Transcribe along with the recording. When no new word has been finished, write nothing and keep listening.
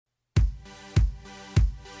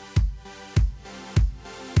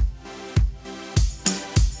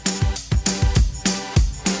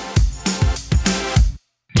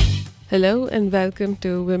Hello and welcome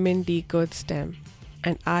to Women Decode STEM,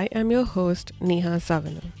 and I am your host Neha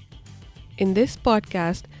Savana. In this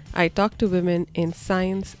podcast, I talk to women in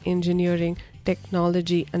science, engineering,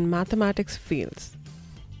 technology, and mathematics fields.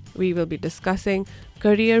 We will be discussing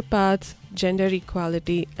career paths, gender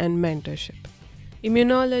equality, and mentorship.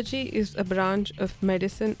 Immunology is a branch of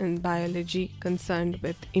medicine and biology concerned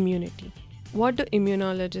with immunity. What do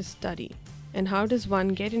immunologists study, and how does one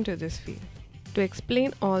get into this field? To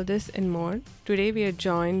explain all this and more, today we are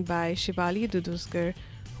joined by Shivali Duduskar,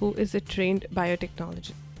 who is a trained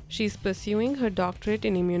biotechnologist. She is pursuing her doctorate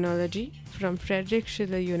in immunology from Friedrich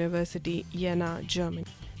Schiller University, Jena, Germany.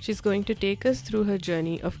 She's going to take us through her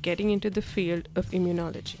journey of getting into the field of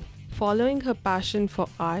immunology. Following her passion for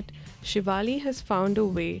art, Shivali has found a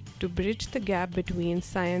way to bridge the gap between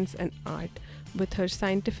science and art with her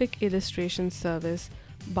scientific illustration service,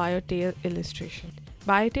 BioTale Illustration.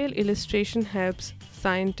 BioTale Illustration helps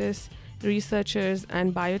scientists, researchers,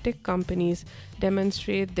 and biotech companies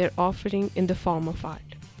demonstrate their offering in the form of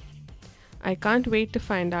art. I can't wait to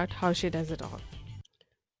find out how she does it all.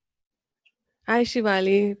 Hi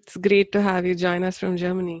Shivali, it's great to have you join us from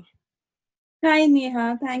Germany. Hi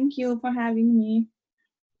Neha, thank you for having me.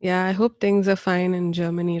 Yeah, I hope things are fine in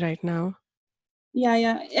Germany right now.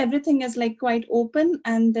 Yeah, everything is like quite open,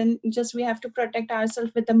 and then just we have to protect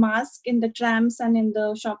ourselves with the mask in the trams and in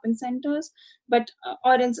the shopping centers. But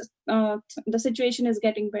or else the situation is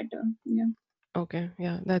getting better. Yeah. Okay,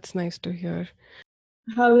 yeah, that's nice to hear.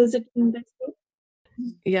 How is it in this group?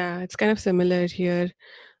 Yeah, it's kind of similar here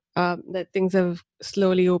that things are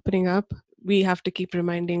slowly opening up. We have to keep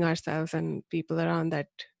reminding ourselves and people around that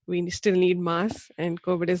we still need masks and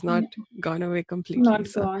COVID is not Yeah, gone away completely. not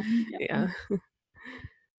So, gone. Yeah. yeah.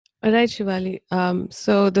 All right, Shivali.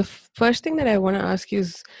 So, the first thing that I want to ask you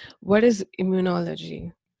is what is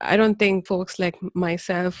immunology? I don't think folks like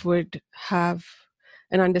myself would have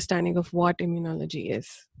an understanding of what immunology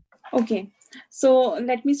is. Okay, so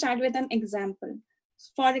let me start with an example.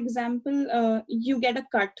 For example, you get a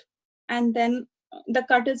cut, and then the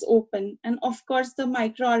cut is open, and of course, the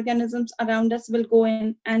microorganisms around us will go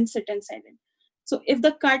in and sit inside it. So, if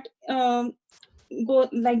the cut go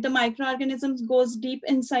like the microorganisms goes deep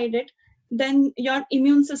inside it, then your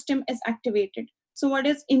immune system is activated. So, what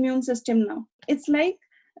is immune system now? It's like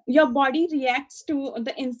your body reacts to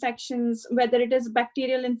the infections, whether it is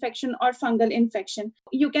bacterial infection or fungal infection.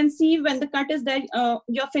 You can see when the cut is there,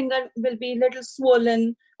 your finger will be a little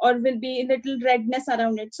swollen or will be a little redness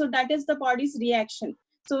around it. So that is the body's reaction.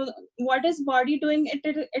 So what is body doing?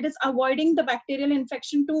 It is avoiding the bacterial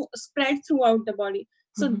infection to spread throughout the body.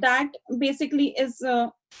 So Mhm. that basically is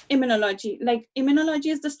immunology. Like immunology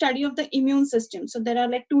is the study of the immune system. So there are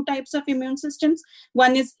like two types of immune systems.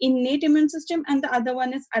 One is innate immune system and the other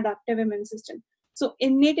one is adaptive immune system. So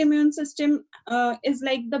innate immune system is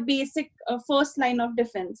like the basic first line of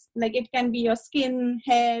defense. Like it can be your skin,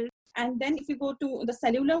 hair, and then if you go to the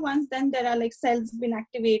cellular ones, then there are like cells been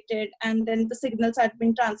activated and then the signals are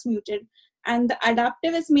being transmuted. And the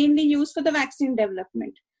adaptive is mainly used for the vaccine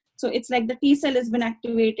development. So it's like the T cell has been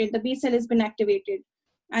activated, the B cell has been activated,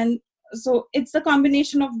 and so it's a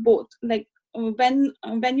combination of both. Like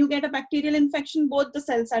when you get a bacterial infection, both the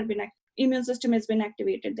cells are been immune system has been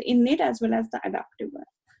activated, the innate as well as the adaptive one.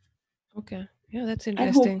 Okay. Yeah, that's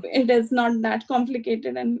I hope interesting. it is not that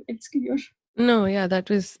complicated and it's clear. No, yeah,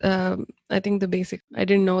 that was, I think, the basic. I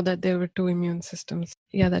didn't know that there were two immune systems.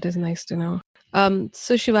 Yeah, that is nice to know.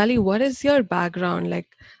 So, Shivali, what is your background? Like,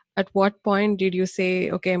 at what point did you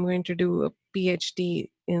say, okay, I'm going to do a PhD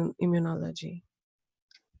in immunology?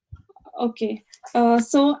 Okay,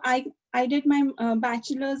 so I did my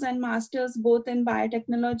bachelor's and master's both in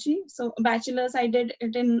biotechnology. So bachelor's I did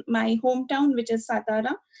it in my hometown, which is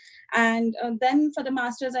Satara, and then for the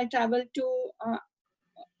master's I traveled to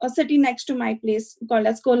a city next to my place called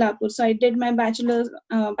as Kolhapur. So I did my bachelor's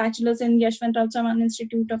in Yashwantrao Chavan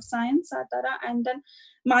Institute of Science, Satara, and then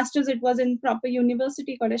master's it was in proper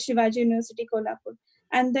university called as Shivaji University, Kolhapur.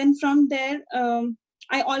 And then from there,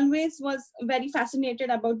 I always was very fascinated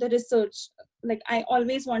about the research. Like I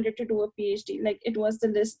always wanted to do a PhD. Like it was the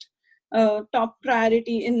list top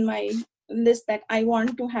priority in my list that I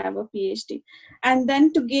want to have a PhD. And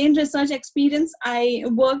then to gain research experience, I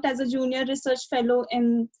worked as a junior research fellow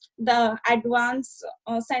in the Advanced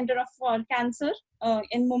Center for Cancer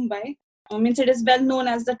in Mumbai. Means it is well known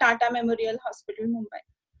as the Tata Memorial Hospital,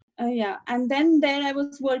 Mumbai. Yeah, and then there I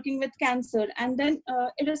was working with cancer, and then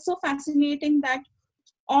it is so fascinating that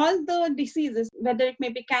all the diseases, whether it may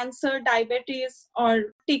be cancer, diabetes,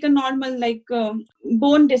 or take a normal like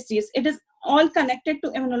bone disease, it is all connected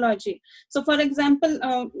to immunology. So for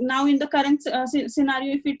example, now in the current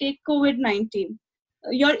scenario, if we take COVID-19,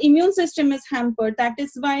 your immune system is hampered. That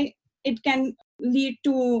is why it can lead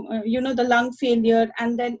to the lung failure,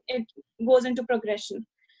 and then it goes into progression.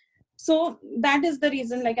 So that is the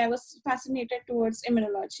reason, like, I was fascinated towards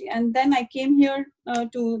immunology. And then I came here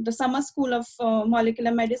to the summer school of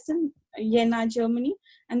molecular medicine, Jena, Germany,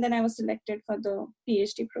 and then I was selected for the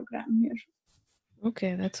PhD program here.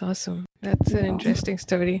 Okay, that's awesome. That's an interesting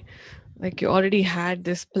story. Like, you already had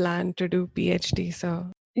this plan to do PhD, so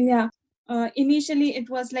Yeah. Initially it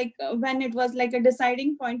was like when it was like a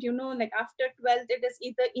deciding point, like after 12th it is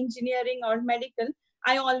either engineering or medical.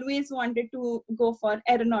 I always wanted to go for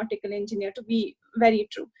aeronautical engineer, to be very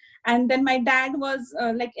true. And then my dad was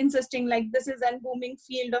like insisting, like, this is a booming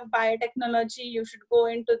field of biotechnology, you should go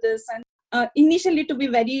into this. And initially, to be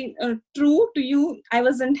very true to you, I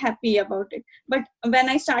wasn't happy about it. But when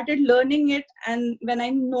I started learning it, and when I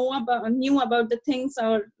knew about the things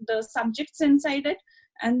or the subjects inside it,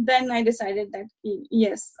 and then I decided that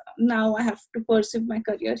yes, now I have to pursue my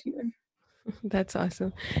career here. that's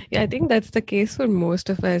awesome. Yeah, I think that's the case for most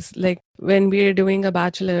of us. Like, when we're doing a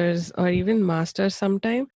bachelor's or even master's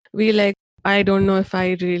sometime, we like, I don't know if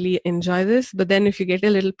I really enjoy this. But then if you get a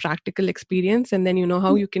little practical experience and then you know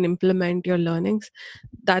how you can implement your learnings,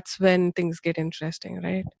 that's when things get interesting,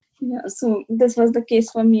 right? Yeah, so this was the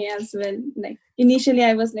case for me as well. Like, initially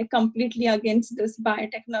I was like completely against this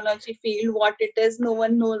biotechnology field, what it is, no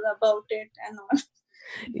one knows about it and all.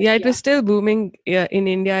 Yeah, it was still booming in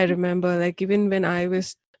India. I remember, like, even when I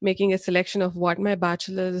was making a selection of what my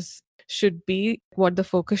bachelor's should be, what the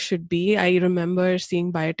focus should be, I remember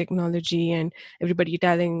seeing biotechnology and everybody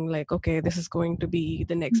telling, like, okay, this is going to be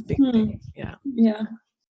the next big thing. Yeah. Yeah.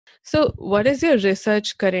 So, what is your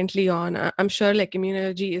research currently on? I'm sure like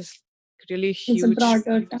immunology is really It's a huge. broader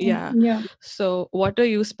term. Yeah. Yeah. So, what are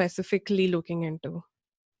you specifically looking into?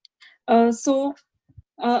 So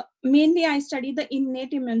mainly I study the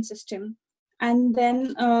innate immune system, and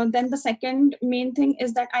then the second main thing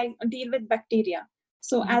is that I deal with bacteria.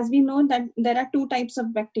 So as we know that there are two types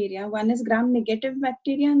of bacteria. One is gram negative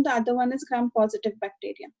bacteria and the other one is gram positive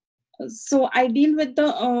bacteria. So I deal with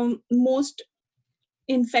the most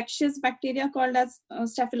infectious bacteria called as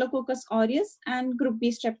Staphylococcus aureus and group B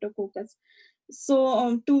streptococcus.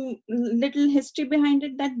 So to little history behind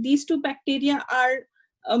it, that these two bacteria are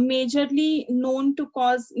majorly known to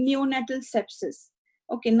cause neonatal sepsis.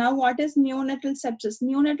 Okay, now what is neonatal sepsis?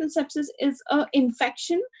 Neonatal sepsis is a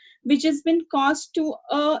infection which has been caused to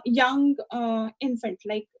a young infant,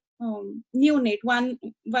 like neonate, one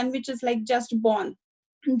which is like just born.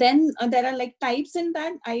 Then there are like types in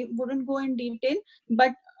that, I wouldn't go in detail,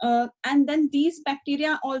 but and then these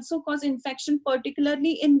bacteria also cause infection,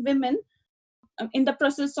 particularly in women in the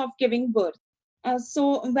process of giving birth.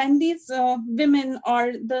 So when these women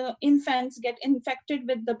or the infants get infected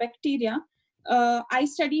with the bacteria, I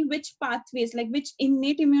study which pathways, like which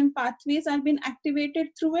innate immune pathways are being activated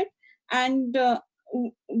through it, and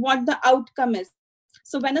what the outcome is.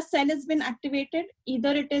 So when a cell has been activated,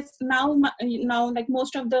 either it is now like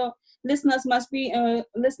most of the listeners must be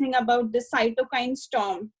listening about the cytokine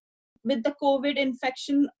storm. With the COVID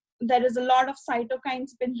infection, there is a lot of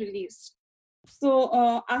cytokines been released.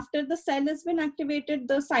 So after the cell has been activated,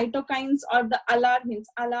 the cytokines or the alarmins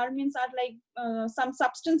are like some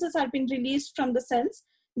substances are been released from the cells,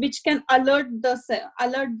 which can alert the cell,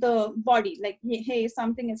 alert the body, like, hey,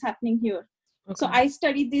 something is happening here. Okay. So I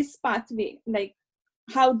study this pathway, like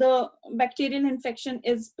how the bacterial infection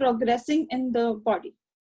is progressing in the body.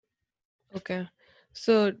 Okay.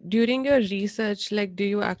 So during your research, like, do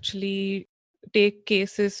you actually take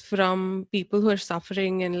cases from people who are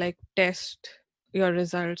suffering and like test your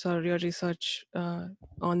results or your research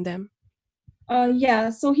on them?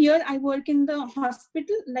 Yeah, so here I work in the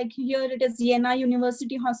hospital, like here it is Jena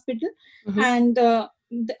University Hospital, and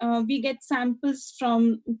we get samples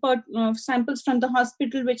from the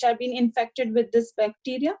hospital which are being infected with this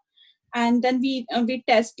bacteria, and then we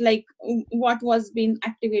test like what was being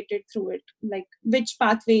activated through it, like which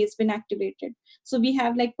pathway has been activated. So we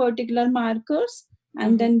have like particular markers,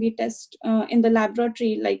 and then we test in the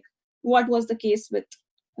laboratory, like what was the case with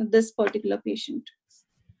this particular patient.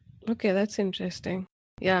 Okay, that's interesting.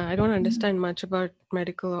 Yeah, I don't understand much about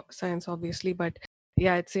medical science, obviously, but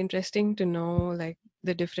yeah, it's interesting to know like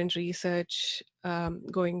the different research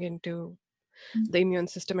going into the immune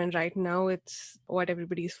system. And right now, it's what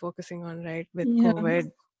everybody's focusing on, right, with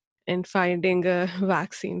COVID, and finding a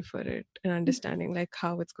vaccine for it and understanding like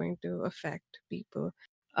how it's going to affect people.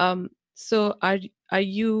 So are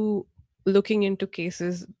you looking into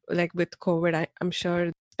cases like with COVID? I'm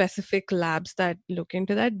sure specific labs that look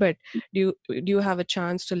into that, but do you have a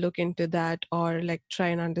chance to look into that or like try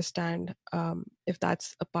and understand if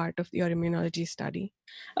that's a part of your immunology study?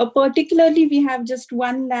 Particularly, we have just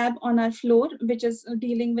one lab on our floor, which is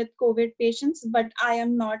dealing with COVID patients, but I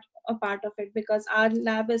am not a part of it because our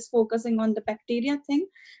lab is focusing on the bacteria thing,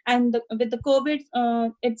 and with the COVID,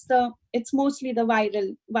 it's mostly the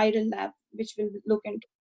viral lab which will look into.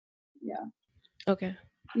 Yeah. Okay.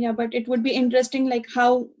 Yeah, but it would be interesting, like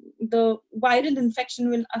how the viral infection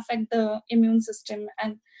will affect the immune system.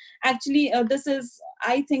 And actually, this is,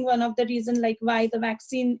 I think, one of the reason like why the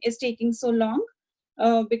vaccine is taking so long,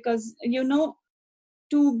 because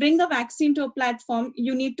to bring a vaccine to a platform,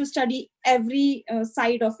 you need to study every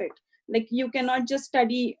side of it. Like you cannot just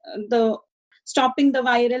study the stopping the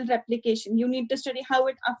viral replication. You need to study how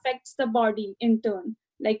it affects the body in turn.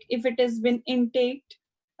 Like if it has been intaked,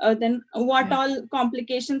 then what Yeah. all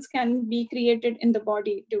complications can be created in the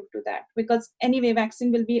body due to that. Because anyway,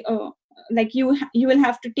 vaccine will be like you will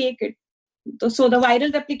have to take it, so the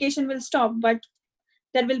viral replication will stop, but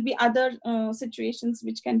there will be other situations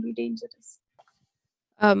which can be dangerous.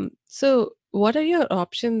 So what are your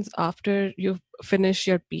options after you finish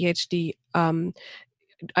your PhD?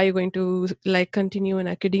 Are you going to like continue in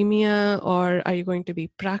academia or are you going to be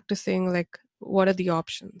practicing? Like, what are the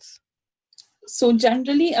options? So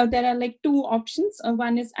generally, there are like two options.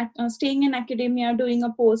 One is staying in academia, doing a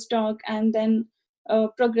postdoc, and then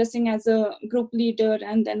progressing as a group leader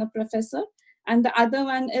and then a professor. And the other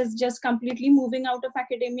one is just completely moving out of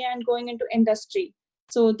academia and going into industry.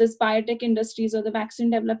 So this biotech industries or the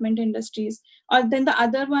vaccine development industries. Or then the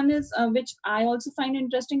other one is, which I also find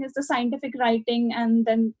interesting, is the scientific writing and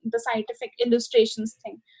then the scientific illustrations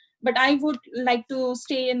thing. But I would like to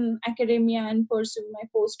stay in academia and pursue my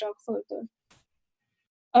postdoc further.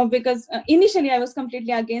 Because initially I was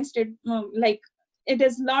completely against it. Like it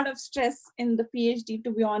is a lot of stress in the PhD,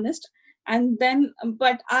 to be honest. And then,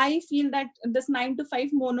 but I feel that this 9 to 5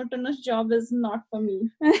 monotonous job is not for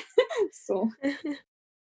me. So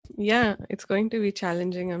Yeah, it's going to be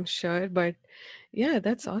challenging, I'm sure. But yeah,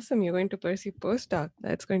 that's awesome. You're going to pursue postdoc.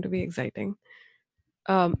 That's going to be exciting.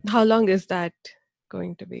 How long is that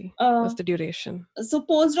going to be? uh, What's the duration? so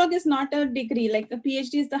postdoc is not a degree. Like the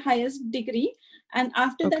PhD is the highest degree, and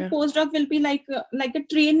after that Okay. postdoc will be like a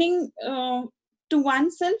training to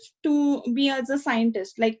oneself to be as a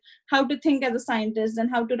scientist, like how to think as a scientist and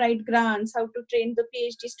how to write grants, how to train the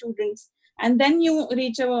PhD students. And then you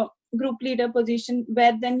reach a group leader position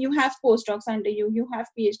where then you have postdocs under you, you have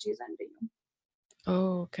PhDs under you.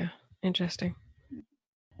 Oh, okay. Interesting.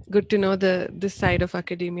 Good to know the this side of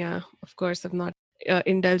academia. Of course, I've not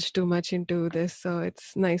indulged too much into this, so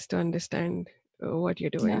it's nice to understand what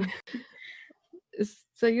you're Yeah. doing.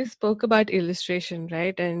 So you spoke about illustration,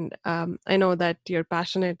 right? And I know that you're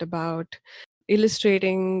passionate about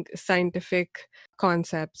illustrating scientific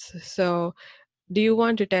concepts. So do you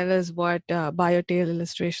want to tell us what BioTale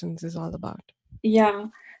Illustrations is all about? Yeah.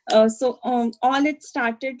 All it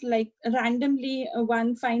started like randomly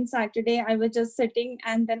one fine Saturday. I was just sitting,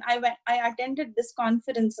 and then I attended this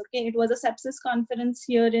conference. Okay, it was a sepsis conference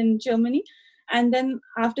here in Germany, and then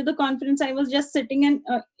after the conference, I was just sitting and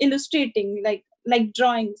illustrating, like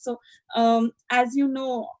drawing. So, as you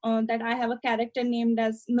know, that I have a character named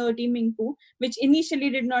as Nerdy Minku, which initially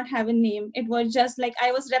did not have a name. It was just like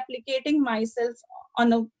I was replicating myself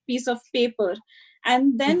on a piece of paper.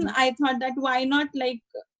 And then Mhm. I thought that why not like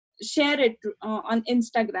share it on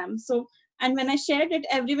Instagram. So, and when I shared it,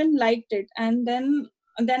 everyone liked it. And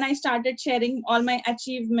then I started sharing all my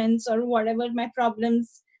achievements or whatever my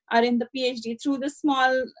problems are in the PhD through the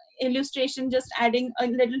small illustration, just adding a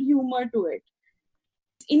little humor to it.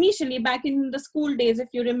 Initially, back in the school days, if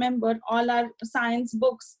you remember, all our science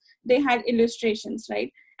books, they had illustrations,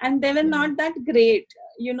 right? And they were Yeah. not that great.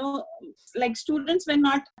 Like students were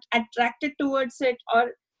not attracted towards it,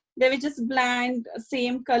 or they were just bland,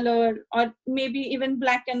 same color, or maybe even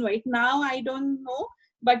black and white. Now I don't know,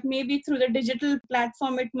 but maybe through the digital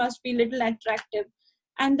platform it must be little attractive.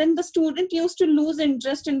 And then the student used to lose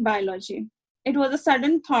interest in biology. It was a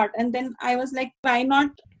sudden thought, and then I was like, why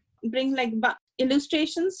not bring like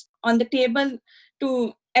illustrations on the table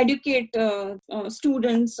to educate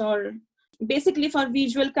students, or basically for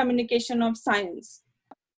visual communication of science.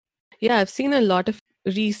 Yeah, I've seen a lot of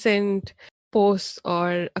recent posts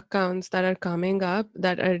or accounts that are coming up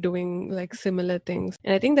that are doing like similar things.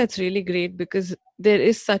 And I think that's really great because there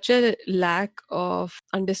is such a lack of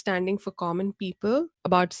understanding for common people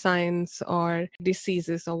about science or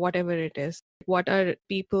diseases or whatever it is. What are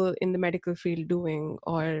people in the medical field doing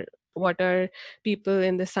or what are people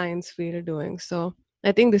in the science field doing? So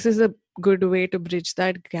I think this is a good way to bridge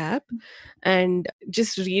that gap. And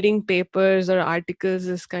just reading papers or articles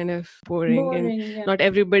is kind of boring, and Boring, yeah. not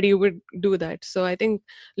everybody would do that. So I think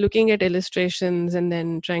looking at illustrations and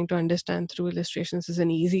then trying to understand through illustrations is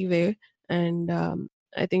an easy way. And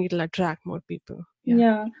I think it'll attract more people.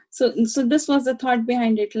 Yeah. So this was the thought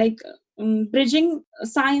behind it, like bridging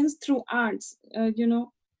science through arts.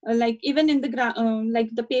 Like even in the like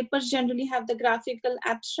the papers generally have the graphical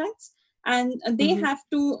abstracts, and they Mm-hmm. have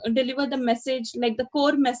to deliver the message, like the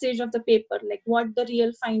core message of the paper, like what the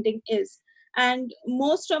real finding is. And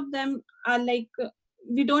most of them are like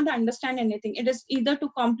we don't understand anything. It is either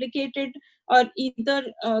too complicated, or either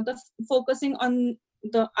the focusing on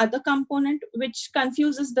the other component, which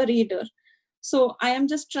confuses the reader. So I am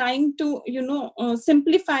just trying to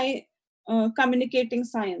simplify communicating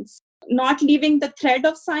science, not leaving the thread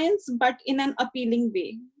of science, but in an appealing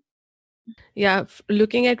way. Yeah,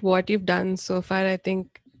 looking at what you've done so far, I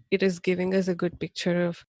think it is giving us a good picture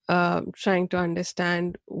of trying to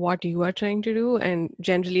understand what you are trying to do, and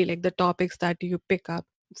generally like the topics that you pick up.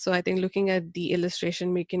 So I think looking at the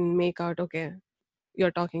illustration, we can make out, okay,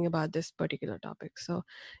 you're talking about this particular topic. So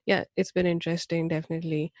yeah, it's been interesting,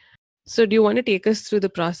 definitely. So do you want to take us through the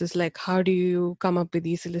process? Like, how do you come up with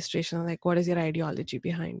these illustrations? Like, what is your ideology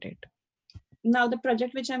behind it? Now the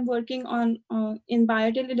project which I'm working on in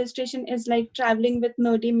Biotel illustration is like traveling with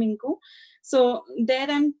Nerdy Minku. So there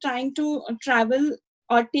I'm trying to travel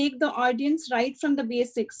or take the audience right from the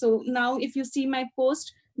basics. So now if you see my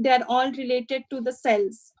post, they are all related to the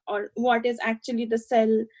cells, or what is actually the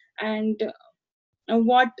cell, and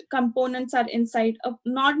what components are inside a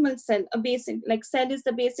normal cell. A basic, like, cell is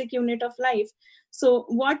the basic unit of life. So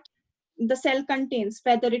what the cell contains,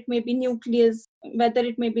 whether it may be nucleus, whether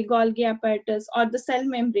it may be Golgi apparatus, or the cell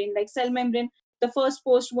membrane. Like cell membrane, the first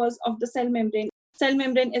post was of the cell membrane. Cell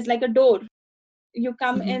membrane is like a door. You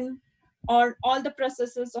come Mm-hmm. in, or all the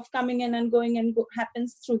processes of coming in and going and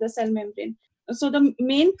happens through the cell membrane. So the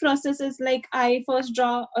main process is like I first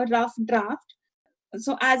draw a rough draft.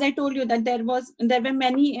 So as I told you that there were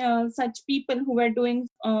many such people who were doing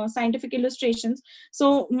scientific illustrations.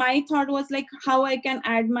 So my thought was like how I can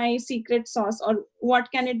add my secret sauce, or what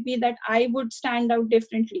can it be that I would stand out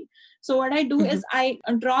differently. So what I do Mm-hmm. is I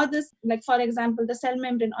draw this, like for example the cell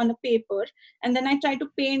membrane on a paper, and then I try to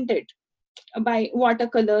paint it by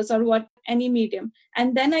watercolors or what any medium,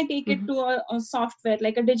 and then I take it Mm-hmm. to a software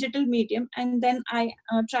like a digital medium, and then I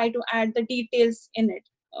try to add the details in it.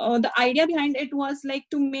 The idea behind it was like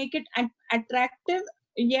to make it attractive,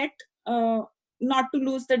 yet not to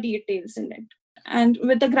lose the details in it. And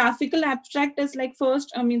with the graphical abstract is like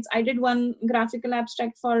first means I did one graphical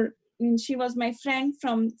abstract for, she was my friend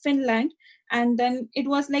from Finland, and then it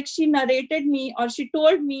was like she narrated me, or she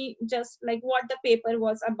told me just like what the paper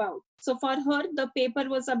was about. So for her the paper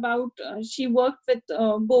was about she worked with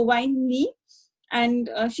bovine knee, and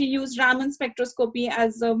she used Raman spectroscopy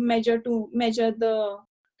as a measure to measure the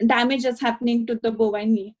damages happening to the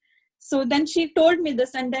bovine knee. So then she told me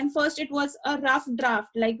this, and then first it was a rough draft,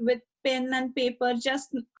 like with pen and paper, just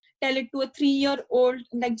tell it to a 3-year old,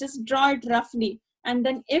 like just draw it roughly, and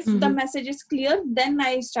then if the Mm-hmm. message is clear, then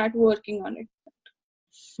I start working on it.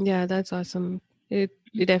 Yeah, that's awesome. It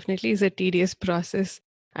definitely is a tedious process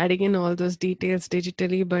adding in all those details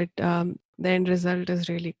digitally, but the end result is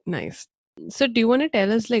really nice. So, do you want to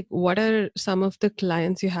tell us like what are some of the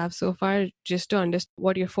clients you have so far, just to understand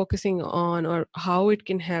what you're focusing on or how it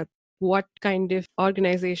can help? What kind of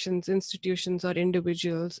organizations, institutions, or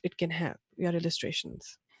individuals it can help your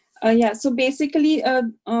illustrations? Yeah, so basically,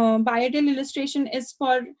 Biotel illustration is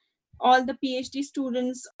for all the PhD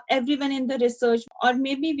students, everyone in the research, or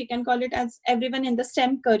maybe we can call it as everyone in the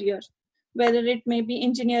STEM career, whether it may be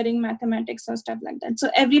engineering, mathematics, or stuff like that. So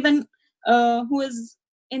everyone who is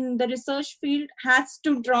in the research field has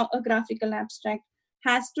to draw a graphical abstract,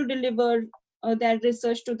 has to deliver their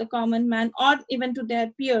research to the common man, or even to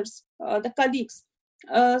their peers, the colleagues.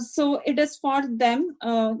 So it is for them,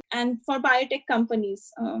 and for biotech companies.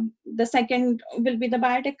 The second will be the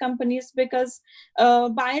biotech companies, because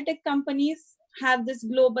biotech companies have this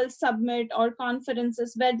global summit or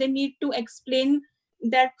conferences where they need to explain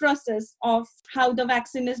their process of how the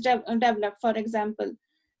vaccine is developed, for example.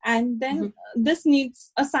 And then this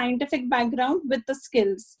needs a scientific background with the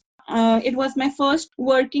skills. It was my first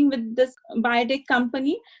working with this biotech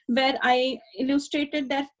company where I illustrated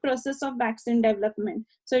their process of vaccine development.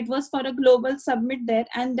 So it was for a global summit there,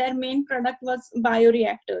 and their main product was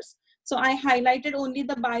bioreactors. So I highlighted only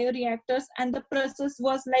the bioreactors, and the process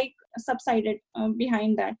was like subsided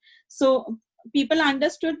behind that. So people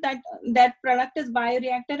understood that that product is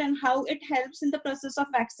bioreactor and how it helps in the process of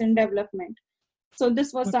vaccine development. So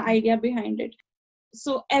this was the idea behind it.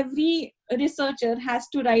 So every researcher has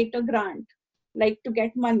to write a grant, like to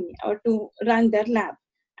get money or to run their lab.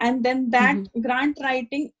 And then that grant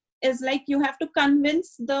writing is like you have to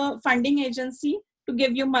convince the funding agency to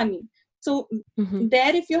give you money. So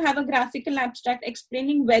there, if you have a graphical abstract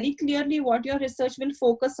explaining very clearly what your research will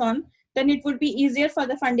focus on, then it would be easier for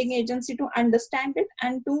the funding agency to understand it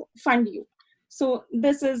and to fund you. So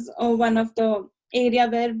this is one of the area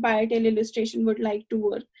where BioTel illustration would like to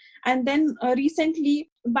work. And then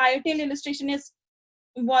recently, BioTel illustration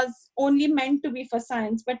was only meant to be for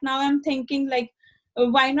science, but now I'm thinking like,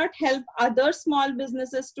 why not help other small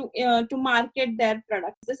businesses to market their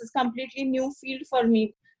products? This is completely new field for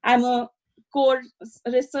me. I'm a core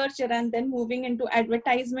researcher, and then moving into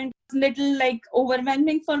advertisement, little like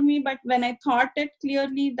overwhelming for me. But when I thought it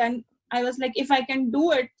clearly, then I was like, if I can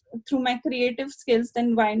do it through my creative skills,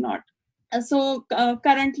 then why not? So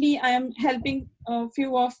currently I am helping a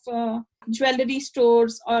few of jewelry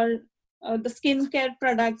stores or the skincare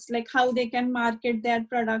products, like how they can market their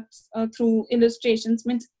products through illustrations.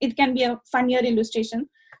 Means it can be a funnier illustration.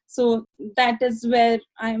 So that is where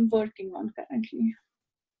I am working on currently.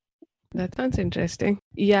 That sounds interesting.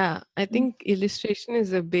 Yeah, I think illustration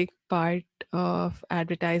is a big part of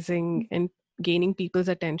advertising and gaining people's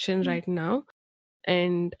attention right now.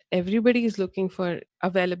 And everybody is looking for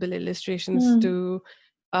available illustrations to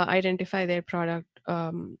identify their product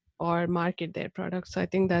or market their product. So I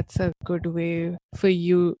think that's a good way for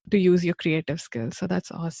you to use your creative skills. So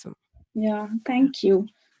that's awesome. Yeah, thank you.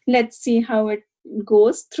 Let's see how it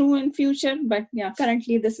goes through in future. But yeah,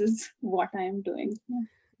 currently this is what I am doing.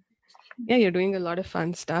 Yeah, you're doing a lot of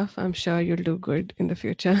fun stuff. I'm sure you'll do good in the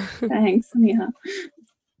future. Thanks, Neha.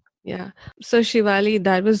 Yeah. So Shivali,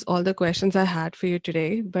 that was all the questions I had for you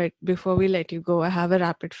today. But before we let you go, I have a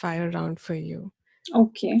rapid fire round for you.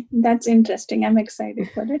 Okay, that's interesting. I'm excited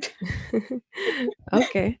for it.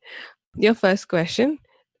 Okay. Your first question.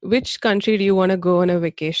 Which country do you want to go on a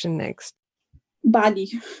vacation next?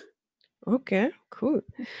 Bali. Okay, cool.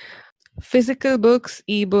 Physical books,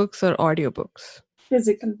 ebooks, or audiobooks?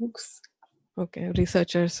 Physical books. Okay,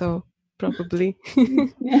 researcher, so probably.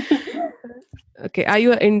 Yeah. Okay, are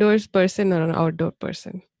you an indoors person or an outdoor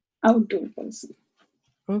person? Outdoor person.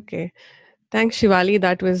 Okay. Thanks, Shivali.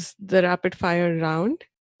 That was the rapid fire round.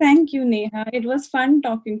 Thank you, Neha. It was fun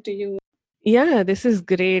talking to you. Yeah, this is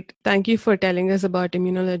great. Thank you for telling us about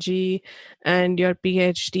immunology and your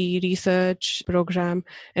PhD research program,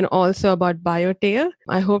 and also about BioTel.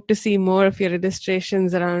 I hope to see more of your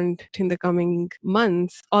illustrations around in the coming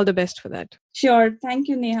months. All the best for that. Sure. Thank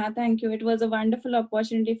you, Neha. Thank you. It was a wonderful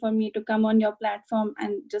opportunity for me to come on your platform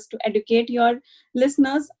and just to educate your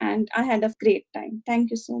listeners. And I had a great time. Thank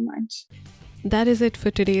you so much. That is it for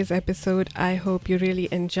today's episode. I hope you really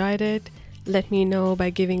enjoyed it. Let me know by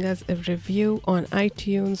giving us a review on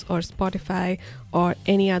iTunes or Spotify or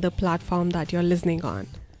any other platform that you're listening on.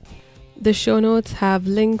 The show notes have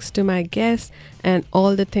links to my guests and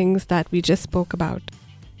all the things that we just spoke about.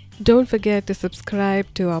 Don't forget to subscribe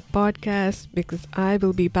to our podcast because I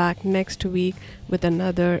will be back next week with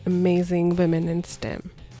another amazing Women in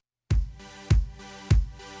STEM.